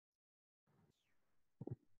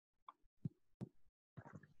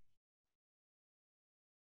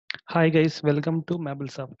Hi guys, welcome to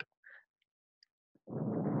MabelSoft.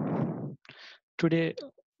 Today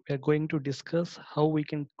we are going to discuss how we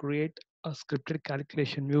can create a scripted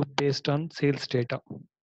calculation view based on sales data.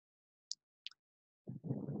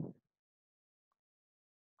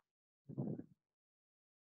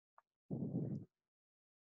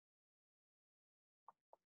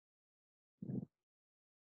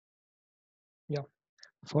 Yeah.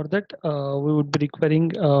 For that, we would be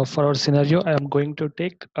requiring for our scenario, I am going to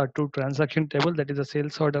take two transaction table, that is a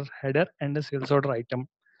sales order header and a sales order item,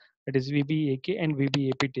 that is VBAK and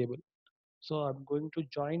VBAP table. So I'm going to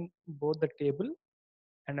join both the table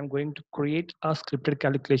and I'm going to create a scripted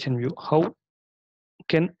calculation view. How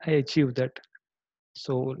can I achieve that?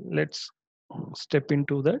 So let's step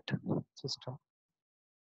into that system.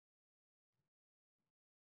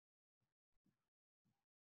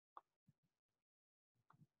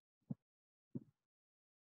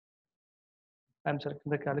 I'm selecting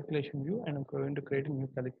the calculation view and I'm going to create a new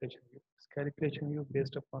calculation view. This calculation view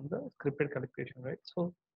based upon the scripted calculation, right?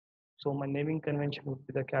 So my naming convention would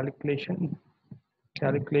be the calculation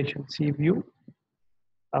C view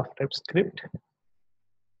of type script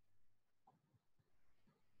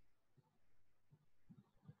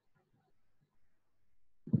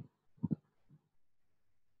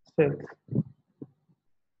sales.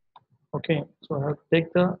 Okay, so I have to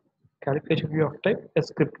take the calculation view of type as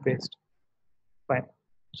script based. Fine.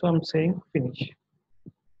 So I'm saying finish.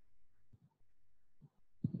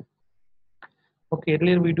 Okay,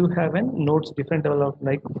 earlier we do have an nodes different level of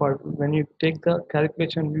like for when you take the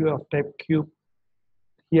calculation view of type cube.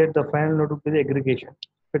 Here the final node will be the aggregation.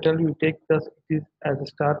 If you take this it is as a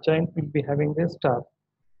star giant, we'll be having a star.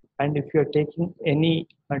 And if you are taking any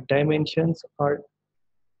dimensions or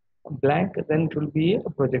blank, then it will be a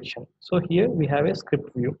projection. So here we have a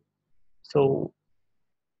script view. So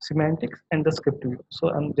semantics and the script view. So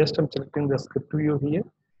I'm selecting the script view here.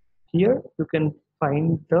 Here you can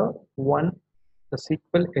find the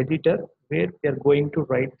SQL editor where we are going to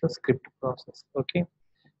write the script process. Okay.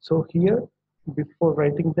 So here, before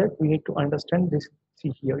writing that, we need to understand this.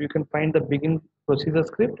 See here, you can find the begin procedure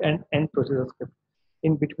script and end procedure script.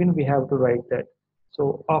 In between, we have to write that.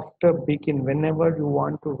 So after begin, whenever you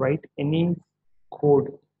want to write any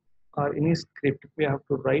code or any script, we have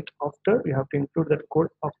to write after, you have to include that code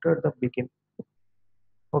after the begin.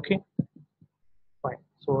 Okay, fine.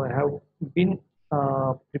 So I have been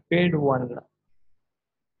prepared one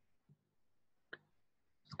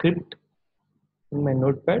script in my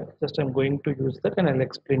notepad. Just I'm going to use that and I'll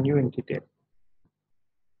explain you in detail.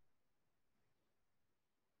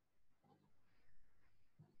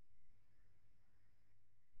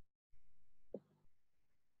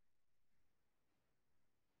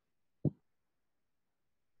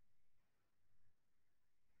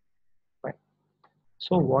 Fine.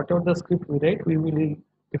 So whatever the script we write, we will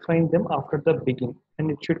define them after the begin and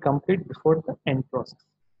it should complete before the end process.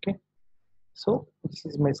 Okay. So this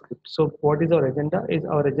is my script. So what is our agenda?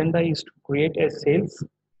 Our agenda is to create a sales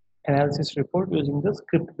analysis report using the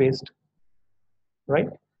script based, right?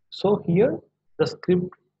 So here the script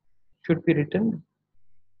should be written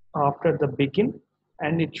after the begin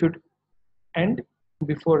and it should end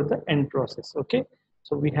before the end process. Okay.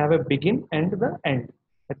 So we have a begin and the end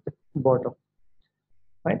at the bottom,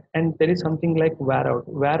 right? And there is something like var out.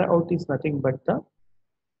 Var out is nothing but the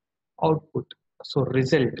output. So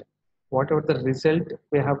result, whatever the result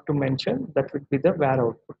we have to mention, that would be the var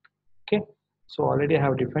output. Okay. So already I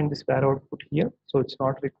have defined this var output here. So it's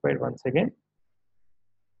not required once again.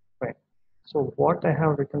 Right. So what I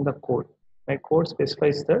have written the code, my code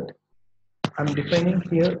specifies that I'm defining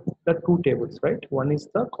here the two tables, right? One is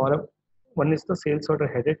the column, one is the sales order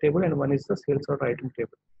header table and one is the sales order item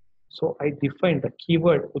table. So I define the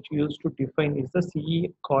keyword which you use to define is the CE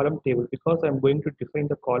column table because I'm going to define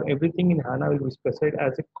the column. Everything in HANA will be specified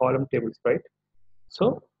as a column tables, right?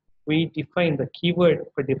 So we define the keyword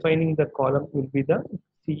for defining the column will be the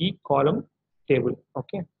CE column table.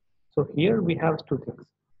 Okay. So here we have two things.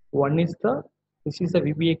 One is this is the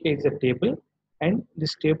VBAK is a table and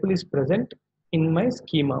this table is present in my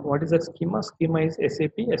schema. What is the schema? Schema is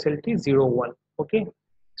SAP SLT01. Okay.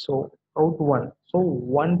 So out one. So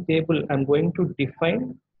one table I'm going to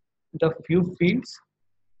define the few fields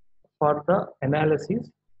for the analysis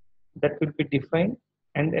that will be defined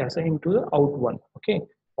and assigned to the out one. Okay.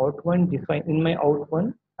 Out one define in my out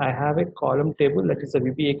one, I have a column table that is a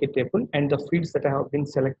VBAK table and the fields that I have been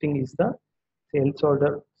selecting is the sales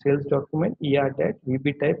order, sales document, ER date,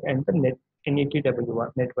 VB type and the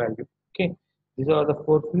NETW1 net value. Okay. These are the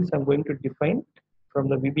four fields I'm going to define from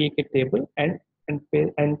the VBAK table and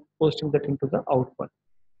posting that into the out one.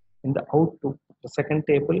 In the out two, The second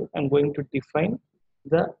table, I'm going to define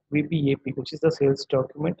the VBAP, which is the sales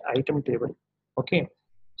document item table. Okay,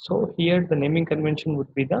 so here the naming convention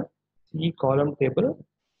would be the C column table,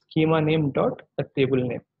 schema name dot the table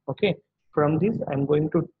name. Okay, from this I'm going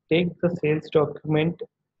to take the sales document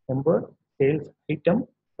number, sales item,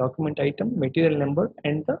 document item, material number,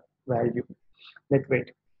 and the value, net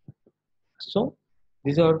weight. So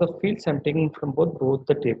these are the fields I'm taking from both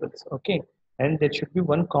the tables. Okay, and there should be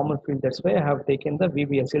one common field. That's why I have taken the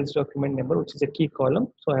VBA sales document number, which is a key column.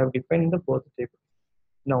 So I have defined the both tables.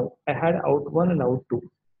 Now I had out one and out two.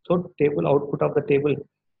 So table output of the table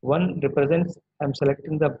one represents, I'm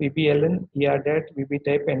selecting the VBLN, ERDAT, VB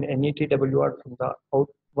type, and NETWR from the out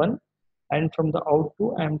one, and from the out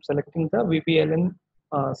two I'm selecting the VBLN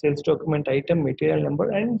sales document item, material number,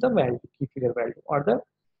 and the value, key figure value or the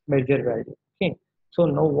measure value. Okay. So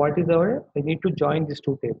now what is our? I need to join these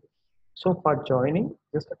two tables. So for joining,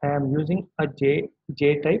 just I am using a J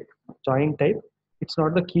type join type. It's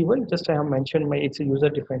not the keyword, just I have mentioned it's a user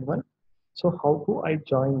defined one. So how do I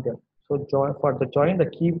join them? So join, for the join, the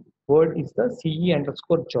keyword is the CE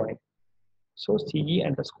underscore join. So CE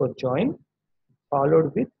underscore join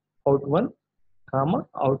followed with out one comma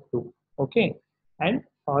out two. Okay, and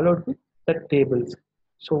followed with the tables.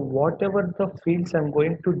 So whatever the fields I'm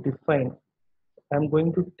going to define, I'm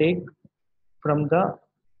going to take from the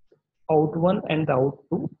out one and the out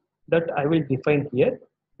two that I will define here.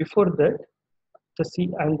 Before that, the see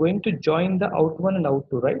I'm going to join the out one and out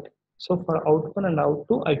two, right? So for out one and out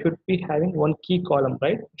two, I should be having one key column,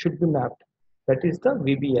 right? It should be mapped. That is the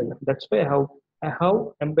VBL. That's why I have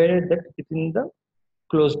embedded that within the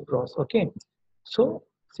closed cross. Okay. So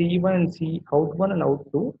C1 and C out one and out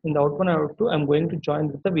two. In the out one and out two, I'm going to join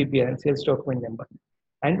with the VBL and sales document number.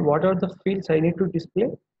 And what are the fields I need to display?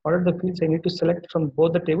 What are the fields I need to select from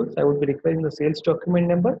both the tables? I would be requiring the sales document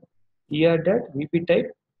number, ERDAT, VP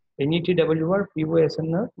type, NETWR,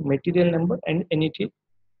 POSNR, material number, and NETGEW.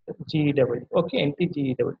 Okay,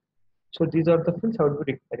 NTGEW. So these are the fields I would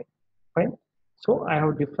be requiring. Fine. So I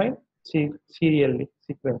have defined serially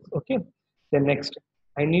sequence. Okay. Then next,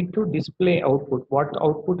 I need to display output. What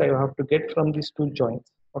output I have to get from these two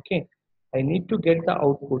joins? Okay. I need to get the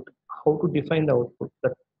output. How to define the output?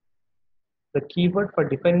 The keyword for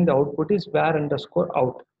defining the output is var underscore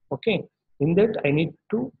out. Okay. In that, I need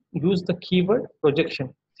to use the keyword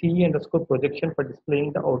projection, CE underscore projection for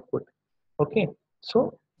displaying the output. Okay.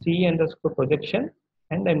 So CE underscore projection,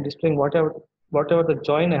 and I'm displaying whatever the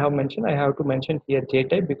join I have mentioned. I have to mention here J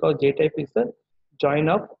type because J type is the join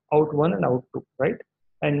of out one and out two, right?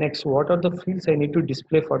 And next, what are the fields I need to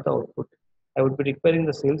display for the output? I would be requiring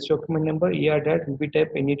the sales document number, ERDAT, VB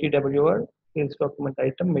type, NETWR, sales document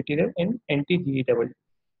item, material, and NTGEW.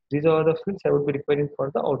 These are the fields I would be requiring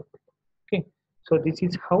for the output. Okay, so this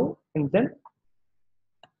is how, and then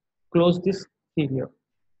close this here.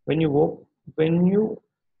 When you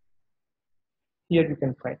here you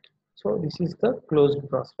can find. So this is the closed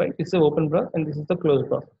browse, right? This is the open browse, and this is the closed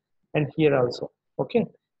browse, and here also. Okay,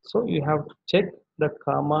 so you have to check the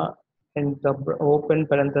comma and the open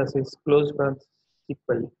parenthesis, closed parenthesis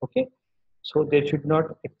equally. Okay, so they should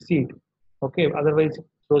not exceed. Okay, otherwise it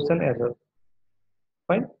throws an error.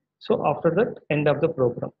 Fine. So after that, end of the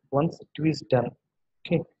program. Once it is done,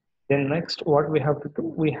 okay, then next what we have to do,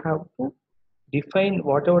 we have to define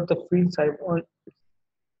whatever the fields I want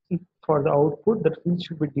for the output. That field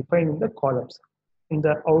should be defined in the columns. In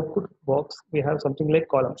the output box, we have something like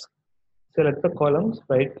columns. Select the columns,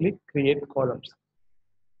 right click, create columns.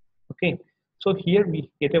 Okay, so here we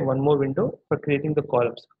get a one more window for creating the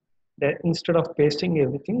columns. That instead of pasting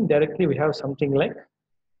everything directly, we have something like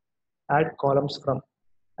add columns from.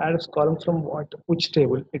 Add columns from what? Which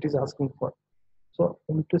table it is asking for. So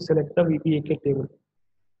I need to select the VBAK table.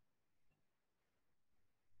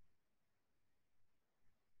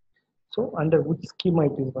 So under which schema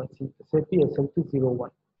it is one? SAP SLP01.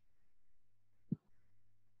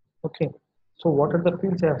 Okay. So what are the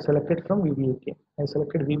fields I have selected from VBAK? I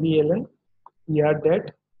selected VBLN,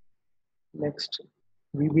 ERDAT, next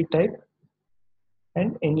VB type,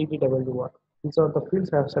 and NETWR. These are the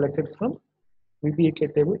fields I have selected from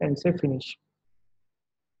VBAK table and say finish.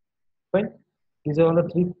 Fine. These are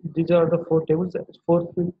the four tables,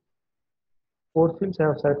 four fields I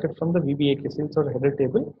have selected from the VBAK sales or header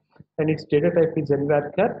table, and its data type is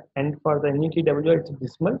nvarchar, and for the NETWR it's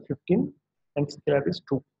decimal 15 and scalar is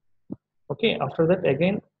 2. Okay, after that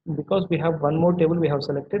again, because we have one more table we have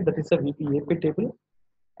selected, that is the VBAP table,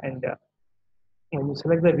 and when you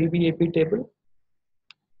select the VBAP table,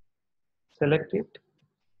 select it,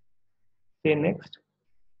 say next.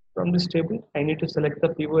 From this table, I need to select the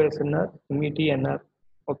POSNR, METNR.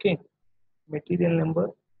 Okay, material number,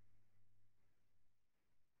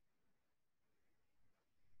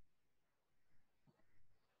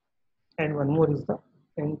 and one more is the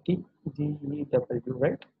NTGEW,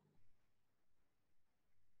 right?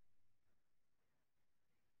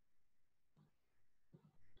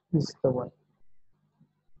 This is the one.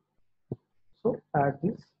 So add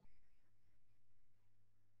this,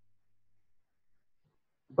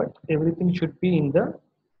 but everything should be in the,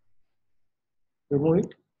 remove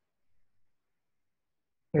it,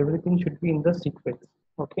 everything should be in the sequence.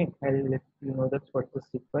 Okay, I'll let you know that's what the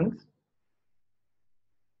sequence.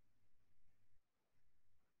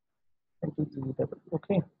 NTGEW.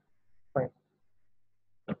 Okay, fine.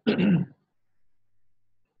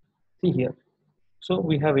 See here. So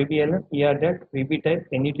we have VBLN, ERDAT, VB type,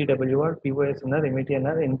 NETWR, POSNR,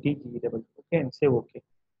 METNR, NTGEW. Okay, and say OK.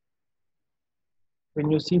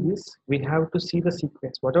 When you see this, we have to see the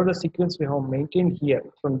sequence. What are the sequence we have maintained here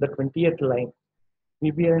from the 20th line?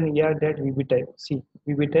 VBLN, ERDAT, VB type. See,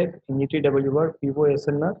 VB type, NETWR,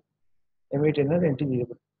 POSNR, METNR,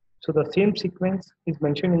 NTGEW. So the same sequence is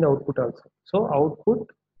mentioned in the output also. So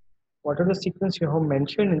output, what are the sequence you have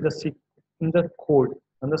mentioned in the code,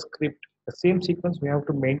 on the script, the same sequence we have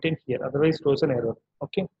to maintain here, otherwise it throws an error.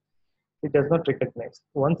 Okay, it does not recognize.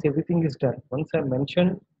 Once everything is done, once I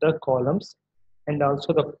mention the columns and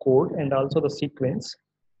also the code and also the sequence,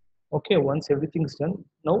 okay, once everything is done,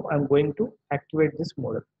 now I'm going to activate this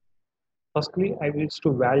model. Firstly, I wish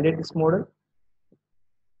to validate this model.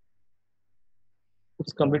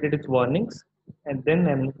 It's completed its warnings, and then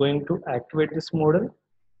I'm going to activate this model.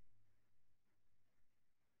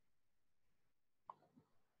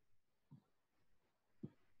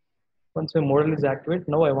 Once my model is activated,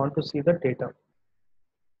 now I want to see the data.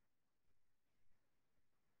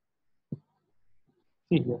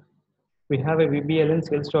 See here, we have a VBLN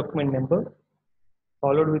sales document number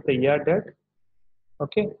followed with the ERDAT,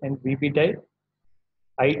 okay, and VB type,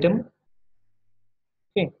 item,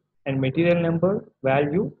 okay, and material number,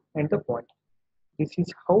 value, and the point. This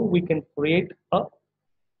is how we can create a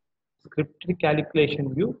scripted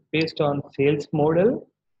calculation view based on sales model.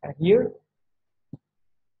 And here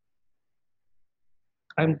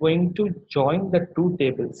I'm going to join the two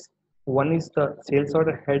tables. One is the sales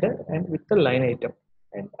order header and with the line item.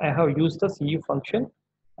 And I have used the CU function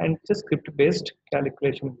and it's a script based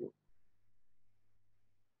calculation view.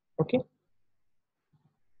 Okay.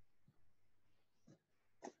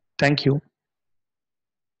 Thank you.